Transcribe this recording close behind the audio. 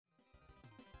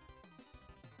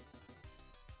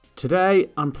Today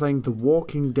I'm playing The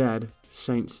Walking Dead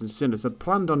Saints and Sinners. I'd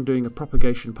planned on doing a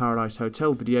Propagation Paradise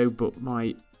Hotel video, but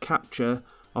my capture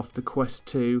off the Quest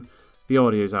 2, the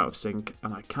audio's out of sync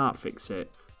and I can't fix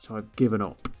it, so I've given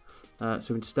up.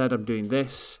 So instead I'm doing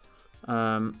this,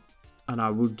 and I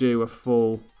will do a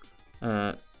full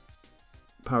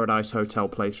Paradise Hotel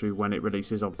playthrough when it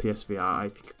releases on PSVR. I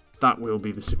think that will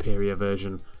be the superior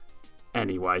version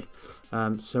anyway.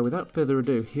 So without further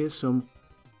ado, here's some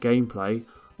gameplay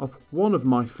of one of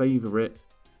my favourite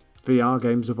VR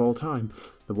games of all time,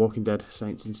 The Walking Dead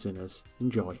Saints and Sinners.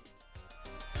 Enjoy.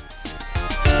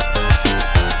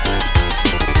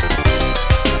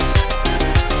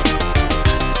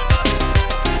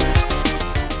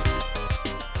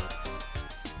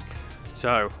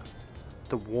 So,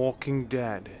 The Walking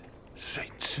Dead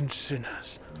Saints and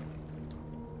Sinners.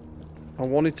 I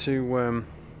wanted to,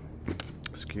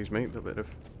 excuse me, a little bit of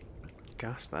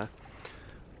gas there.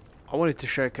 I wanted to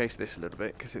showcase this a little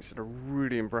bit because it's a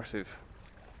really impressive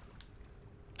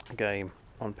game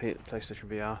on PlayStation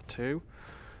VR 2.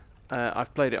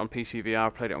 I've played it on PC VR,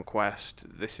 I've played it on Quest.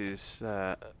 This is...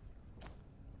 Hello,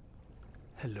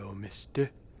 mister.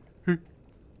 Should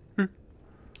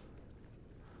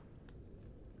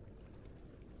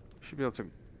be able to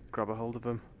grab a hold of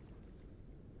him.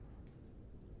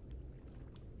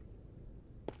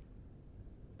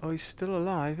 Oh, he's still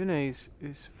alive, isn't he?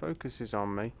 His focus is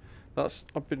on me.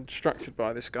 I've been distracted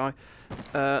by this guy.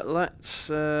 Let's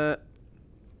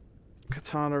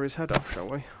katana his head off, shall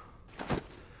we?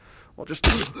 Or just...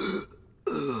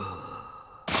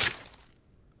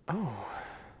 Oh.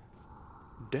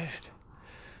 Dead.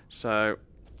 So,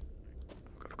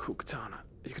 I've got a cool katana.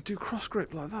 You could do cross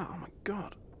grip like that, oh my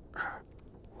god.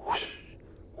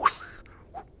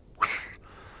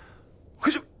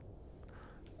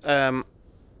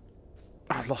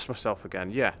 I've lost myself again.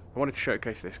 Yeah, I wanted to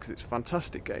showcase this because it's a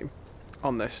fantastic game.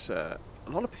 On this, a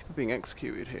lot of people being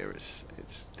executed here. It's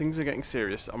things are getting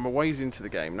serious. I'm a ways into the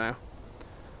game now,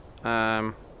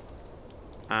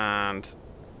 and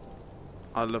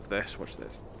I love this. Watch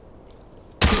this.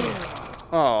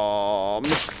 Oh,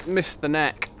 missed the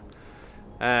neck.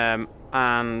 And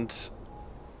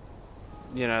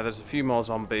you know, there's a few more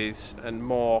zombies and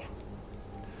more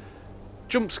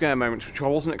jump scare moments, which I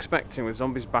wasn't expecting, with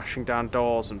zombies bashing down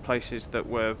doors and places that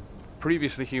were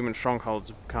previously human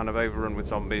strongholds kind of overrun with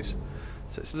zombies.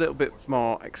 So it's a little bit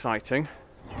more exciting.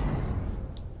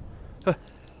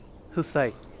 Who's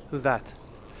they? Who's that?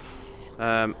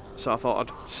 So I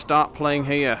thought I'd start playing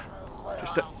here.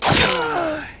 Just to...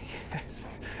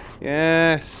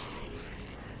 Yes.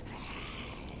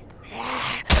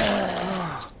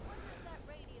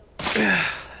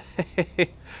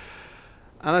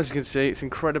 And as you can see, it's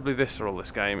incredibly visceral,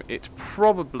 this game. It's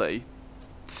probably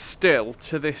still,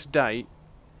 to this date,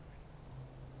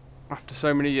 after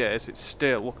so many years, it's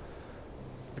still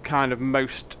the kind of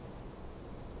most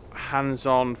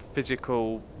hands-on,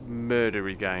 physical,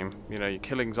 murdery game. You know, you're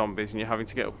killing zombies and you're having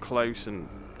to get up close, and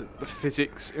the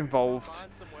physics involved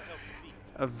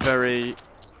are very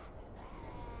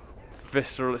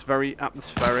visceral, it's very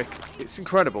atmospheric. It's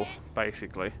incredible,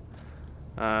 basically.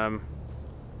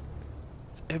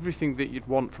 It's everything that you'd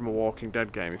want from a Walking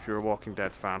Dead game if you're a Walking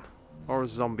Dead fan, or a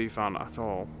zombie fan at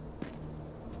all.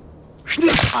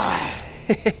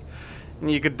 And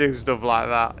you could do stuff like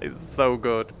that. It's so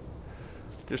good.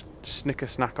 Just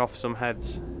snack off some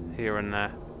heads here and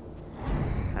there.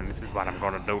 And this is what I'm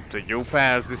gonna do to you,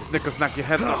 pals. This snack your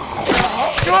heads off.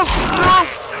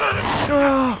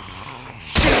 Oh,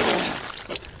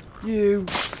 shit! You.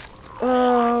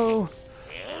 Oh.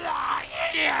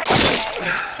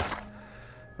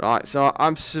 Right, so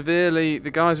I'm severely... The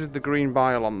guys with the green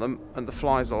bile on them and the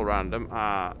flies all around them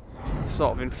are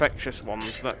sort of infectious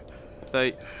ones that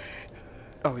they...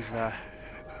 Oh, he's there.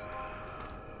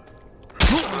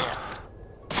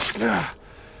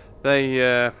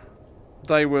 They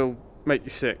will make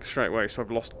you sick straight away, so I've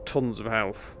lost tons of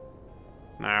health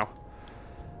now.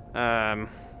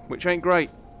 Which ain't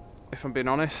great, if I'm being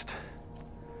honest.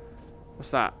 What's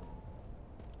that?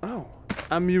 Oh,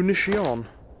 ammunition.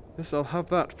 Yes, I'll have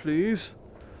that, please.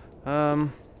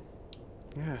 Yes.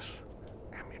 Ammunition.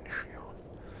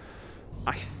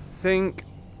 I think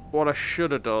what I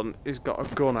should have done is got a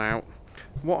gun out.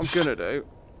 What I'm gonna do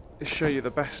is show you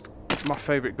my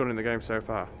favourite gun in the game so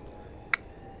far.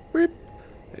 Whip.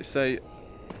 It's a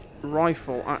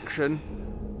rifle action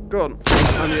gun,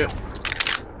 and you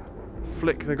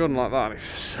flick the gun like that. It's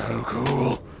so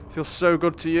cool. It feels so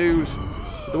good to use.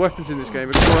 The weapons in this game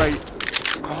are great.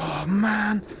 Oh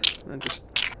man! And then just...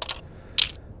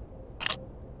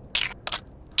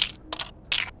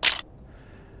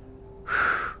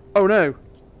 Oh no!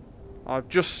 I've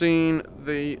just seen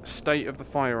the state of the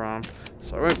firearm,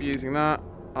 so I won't be using that.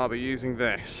 I'll be using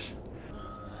this.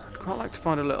 I'd quite like to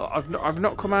find a little... I've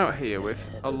not come out here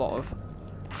with a lot of...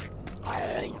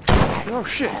 Oh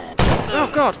shit!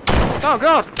 Oh god! Oh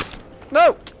god!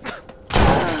 No!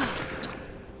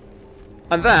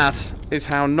 And that is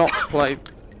how not to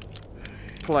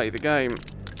play the game.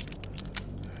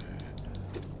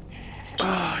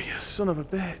 Oh, you son of a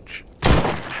bitch.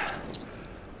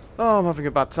 Oh, I'm having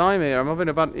a bad time here. I'm having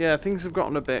a bad... Yeah, things have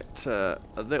gotten a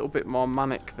little bit more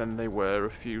manic than they were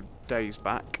a few days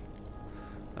back.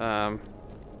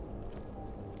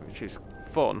 Which is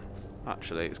fun,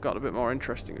 actually. It's got a bit more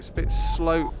interesting. It's a bit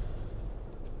slow.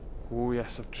 Oh,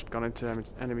 yes, I've just gone into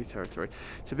enemy territory.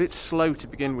 It's a bit slow to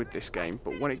begin with this game,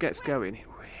 but when it gets going, it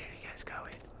really gets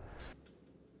going.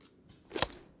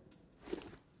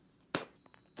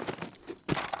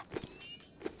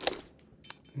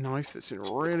 Knife that's in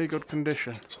really good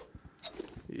condition.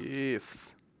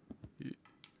 Yes.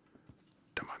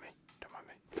 Don't mind me. Don't mind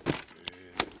me.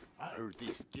 I heard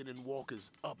these skinning walkers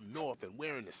up north and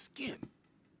wearing the skin.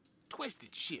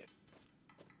 Twisted shit.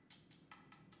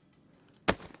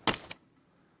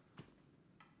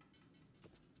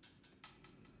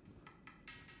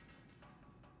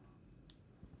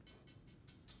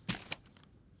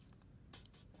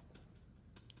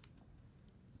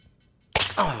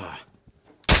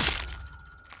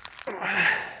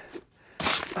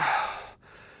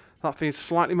 That feels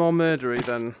slightly more murdery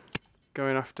than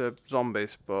going after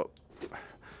zombies, but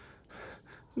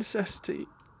necessity.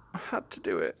 I had to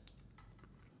do it.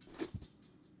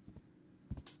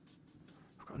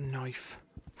 I've got a knife.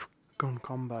 Gun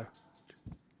combo.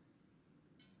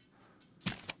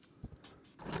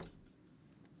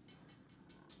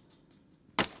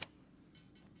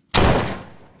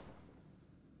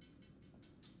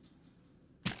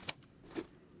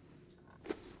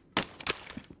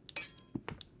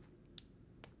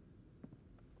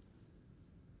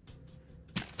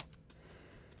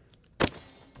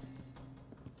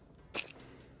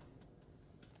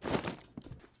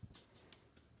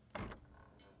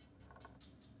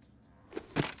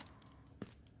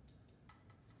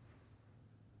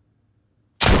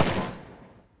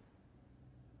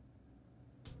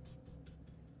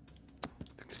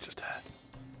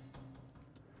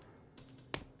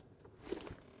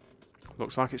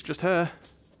 Looks like it's just her.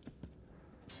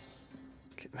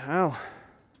 Fucking hell.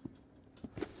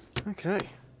 Okay.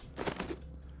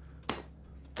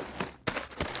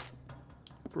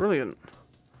 Brilliant.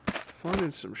 Finding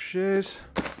some shears.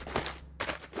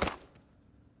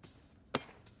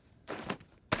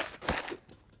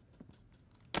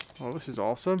 Oh, this is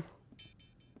awesome.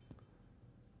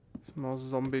 Some more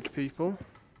zombied people.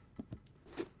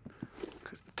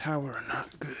 Because the tower are not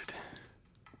good.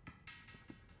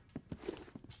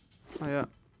 Oh yeah.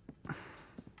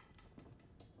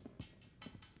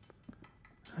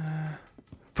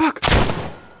 Fuck!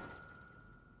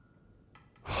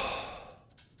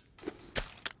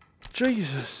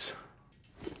 Jesus.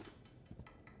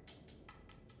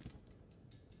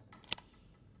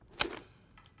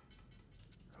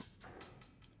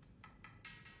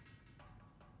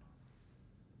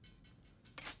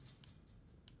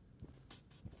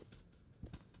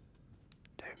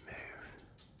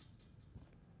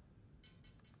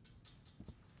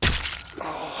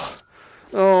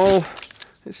 Oh,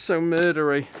 it's so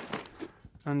murdery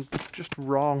and just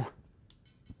wrong.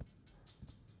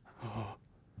 Oh,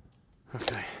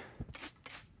 okay.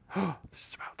 Oh, this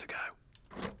is about to go.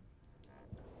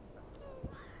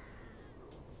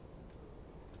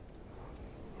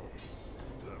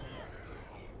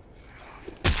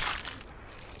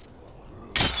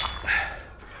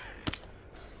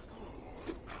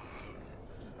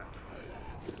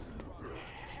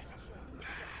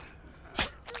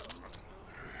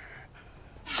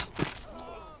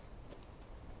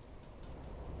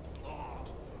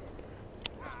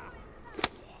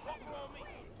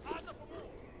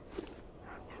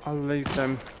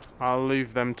 I'll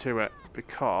leave them to it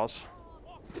because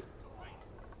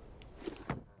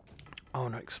I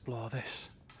want to explore this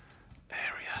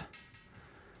area.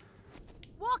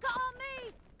 Walker on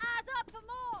me! Eyes up for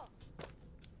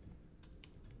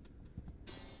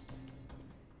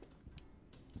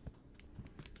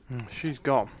more! She's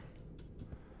gone.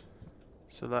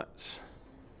 So let's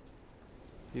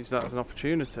use that as an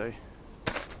opportunity.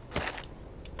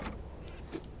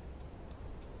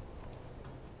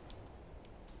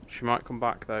 She might come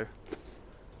back though.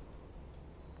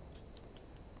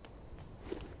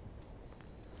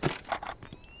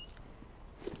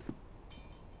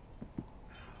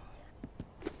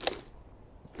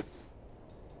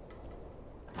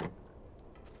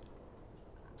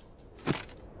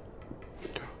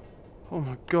 Oh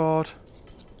my god.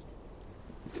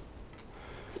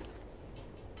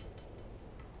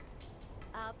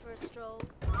 Out for a stroll.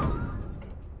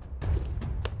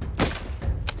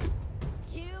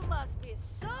 You must be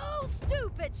so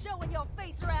stupid showing your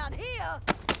face around here.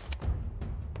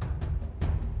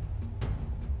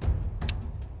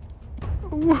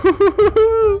 Don't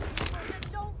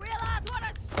realize what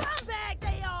a scumbag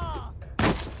they are.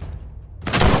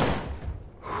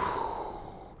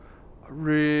 I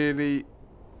really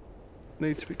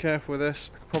need to be careful with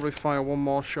this. I could probably fire one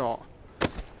more shot.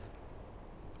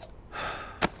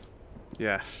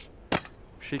 Yes.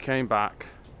 She came back.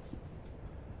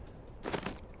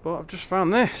 But I've just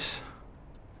found this.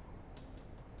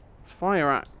 Fire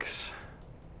axe.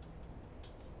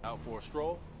 Out for a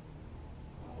stroll?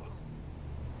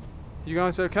 You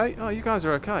guys okay? Oh, you guys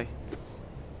are okay.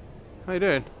 How you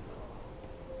doing?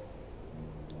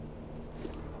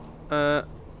 I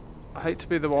hate to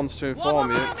be the ones to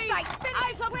inform you.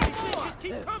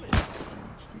 Keep coming.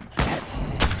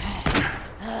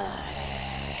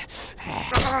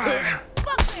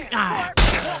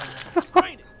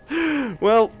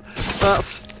 Well,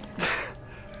 that's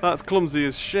clumsy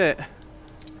as shit.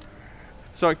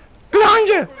 Sorry. Behind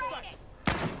you!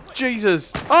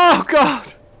 Jesus! Oh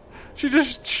god! She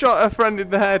just shot her friend in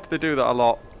the head. They do that a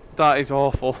lot. That is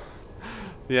awful.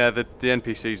 Yeah, the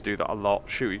NPCs do that a lot.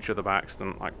 Shoot each other by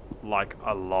accident, like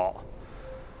a lot.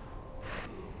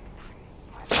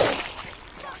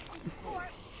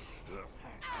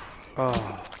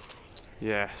 Oh,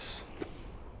 yes.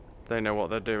 They know what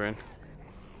they're doing.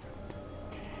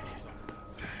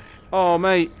 Oh,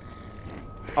 mate.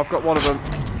 I've got one of them.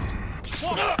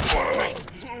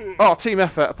 Oh, team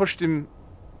effort. I pushed him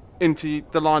into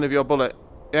the line of your bullet.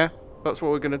 Yeah? That's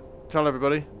what we're going to tell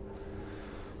everybody.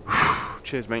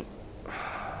 Cheers, mate.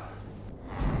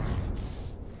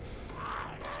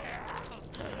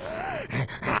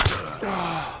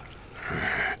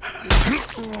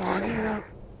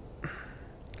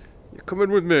 You're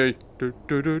coming with me.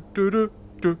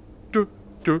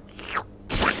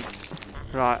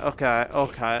 Right, okay,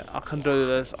 okay. I can do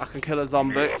this. I can kill a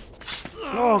zombie.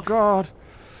 Oh, God.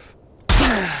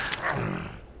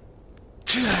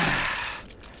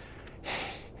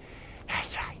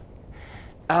 That's right.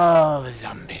 All the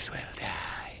zombies will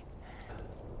die.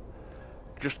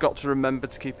 Just got to remember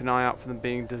to keep an eye out for them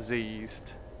being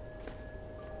diseased.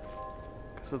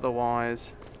 Because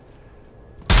otherwise...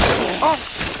 Oh!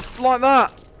 Like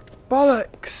that!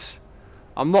 Bollocks!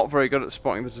 I'm not very good at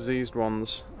spotting the diseased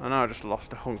ones. I know I just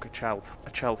lost a hunk of health.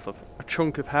 A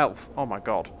chunk of health. Oh my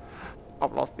god.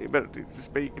 I've lost the ability to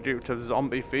speak due to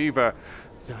zombie fever.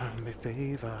 Zombie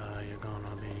fever, you're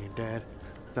gonna be dead.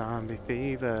 Zombie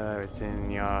fever, it's in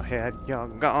your head. You're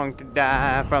going to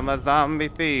die from a zombie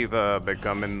fever,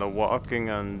 becoming the walking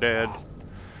undead.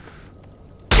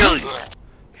 You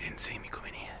didn't see me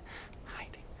coming here,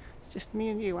 hiding. It's just me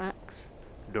and you, Axe.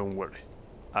 Don't worry,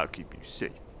 I'll keep you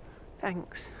safe.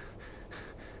 Thanks.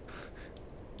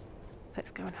 Let's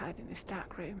go and hide in this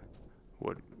dark room.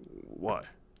 What? Why?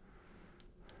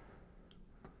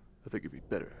 I think it'd be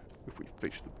better if we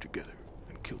face them together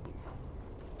and kill them.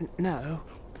 No.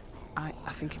 I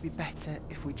think it'd be better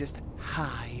if we just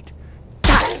hide.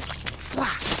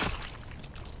 Slash!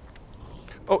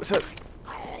 Oh, so...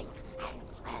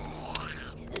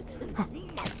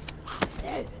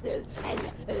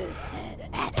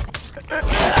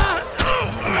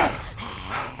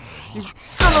 You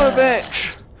son of a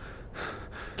bitch!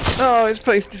 Oh, his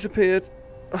face disappeared.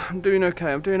 I'm doing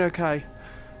okay, I'm doing okay.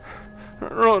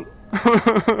 Run!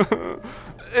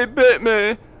 It bit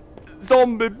me!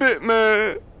 Zombie bit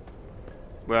me!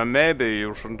 Well, maybe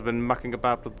you shouldn't have been mucking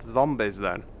about with the zombies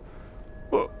then.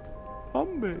 But,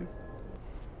 zombies?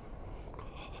 Oh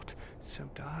god, it's so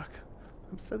dark.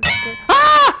 I'm so scared.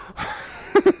 Ah!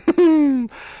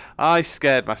 I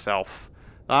scared myself.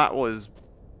 That was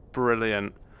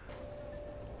brilliant.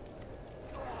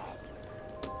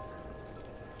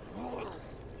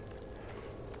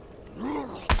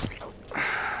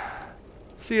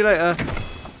 See you later.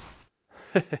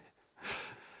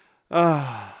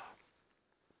 Ah,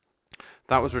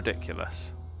 that was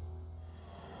ridiculous.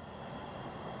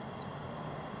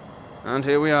 And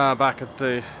here we are back at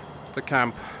the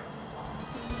camp.